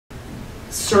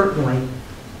certainly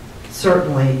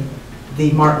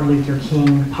the Martin Luther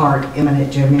King Park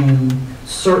eminent domain,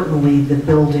 certainly the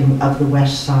building of the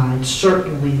West Side,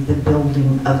 certainly the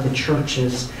building of the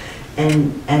churches,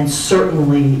 and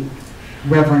certainly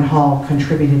Reverend Hall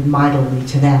contributed mightily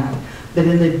to that. But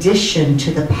in addition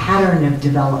to the pattern of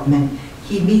development,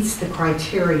 he meets the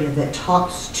criteria that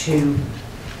talks to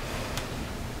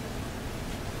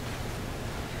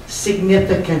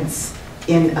significance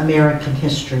in American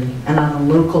history and on a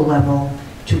local level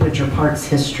to Winter Park's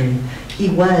history. He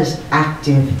was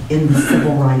active in the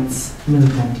civil rights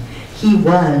movement. He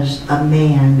was a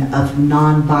man of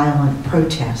nonviolent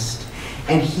protest,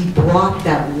 and he brought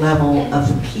that level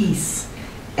of peace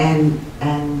and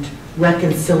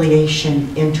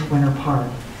reconciliation into Winter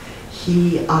Park.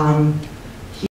 He